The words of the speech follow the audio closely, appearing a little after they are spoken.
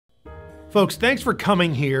Folks, thanks for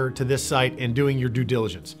coming here to this site and doing your due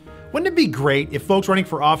diligence. Wouldn't it be great if folks running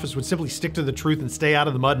for office would simply stick to the truth and stay out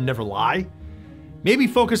of the mud and never lie? Maybe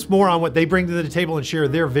focus more on what they bring to the table and share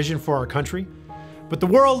their vision for our country? But the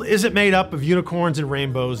world isn't made up of unicorns and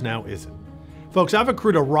rainbows, now is it? Folks, I've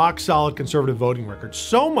accrued a rock-solid conservative voting record,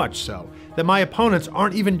 so much so that my opponents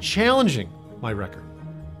aren't even challenging my record.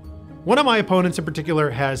 One of my opponents in particular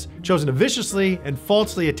has chosen to viciously and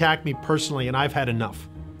falsely attack me personally, and I've had enough.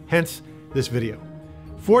 Hence, this video.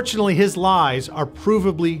 Fortunately, his lies are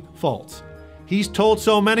provably false. He's told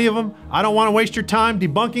so many of them, I don't want to waste your time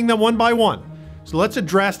debunking them one by one. So let's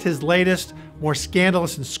address his latest, more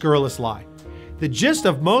scandalous and scurrilous lie. The gist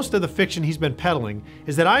of most of the fiction he's been peddling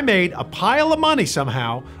is that I made a pile of money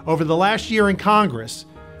somehow over the last year in Congress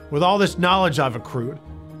with all this knowledge I've accrued.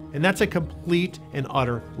 And that's a complete and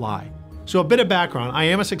utter lie. So a bit of background, I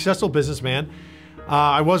am a successful businessman.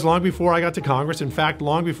 I was long before I got to Congress. In fact,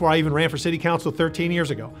 long before I even ran for city council 13 years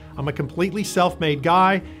ago. I'm a completely self-made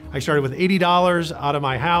guy. I started with $80 out of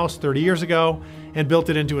my house 30 years ago and built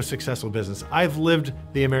it into a successful business. I've lived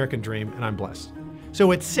the American dream and I'm blessed.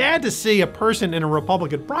 So it's sad to see a person in a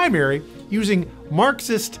Republican primary using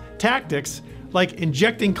Marxist tactics like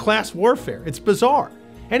injecting class warfare. It's bizarre.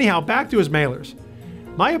 Anyhow, back to his mailers.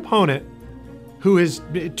 My opponent, who is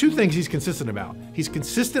two things he's consistent about. He's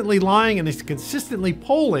consistently lying and he's consistently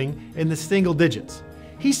polling in the single digits.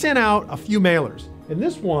 He sent out a few mailers. And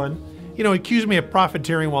this one, accused me of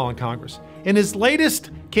profiteering while in Congress. In his latest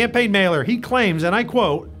campaign mailer, he claims, and I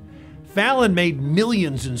quote, Fallon made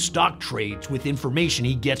millions in stock trades with information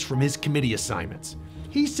he gets from his committee assignments.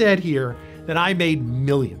 He said here that I made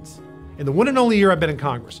millions in the one and only year I've been in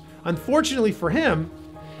Congress. Unfortunately for him,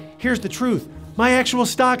 here's the truth. My actual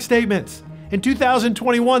stock statements. In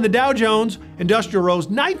 2021, the Dow Jones Industrial rose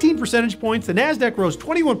 19 percentage points, the NASDAQ rose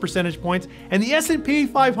 21 percentage points, and the S&P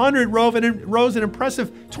 500 rose an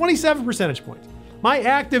impressive 27 percentage points. My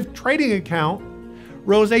active trading account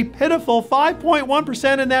rose a pitiful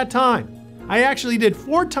 5.1% in that time. I actually did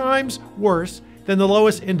 4 times worse than the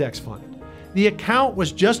lowest index fund. The account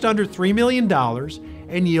was just under $3 million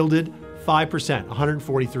and yielded 5%,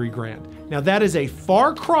 143 grand. Now that is a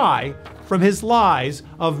far cry from his lies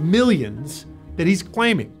of millions that he's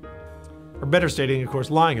claiming, or better stating, of course,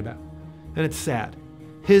 lying about. And it's sad.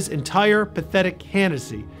 His entire pathetic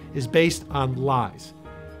candidacy is based on lies.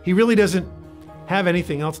 He really doesn't have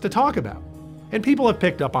anything else to talk about. And people have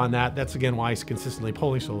picked up on that. That's again why he's consistently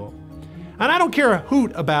polling so low. And I don't care a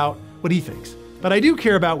hoot about what he thinks, but I do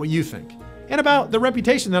care about what you think and about the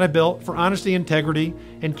reputation that I built for honesty, integrity,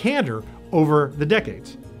 and candor over the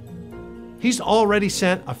decades. He's already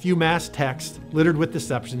sent a few mass texts littered with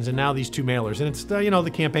deceptions and now these 2 mailers. And it's,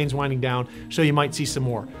 the campaign's winding down, so you might see some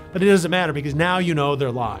more. But it doesn't matter because now you know they're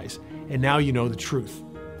lies and now you know the truth.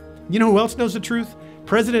 You know who else knows the truth?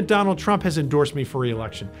 President Donald Trump has endorsed me for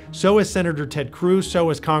re-election. So has Senator Ted Cruz, so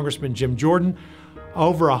has Congressman Jim Jordan,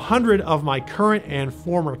 over 100 of my current and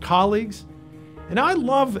former colleagues. And I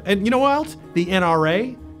love, and you know what else? The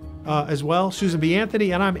NRA as well, Susan B.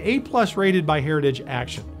 Anthony, and I'm A+ rated by Heritage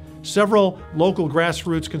Action. Several local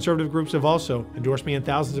grassroots conservative groups have also endorsed me and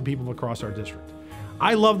thousands of people across our district.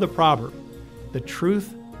 I love the proverb, the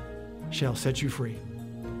truth shall set you free.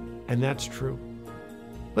 And that's true.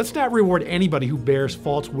 Let's not reward anybody who bears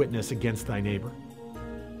false witness against thy neighbor.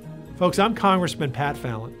 Folks, I'm Congressman Pat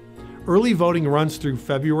Fallon. Early voting runs through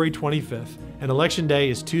February 25th, and Election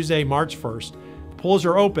Day is Tuesday, March 1st. The polls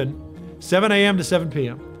are open 7 a.m. to 7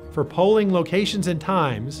 p.m. For polling locations and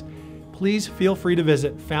times, please feel free to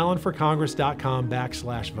visit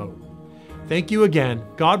fallonforcongress.com/vote. Thank you again.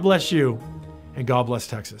 God bless you, and God bless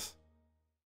Texas.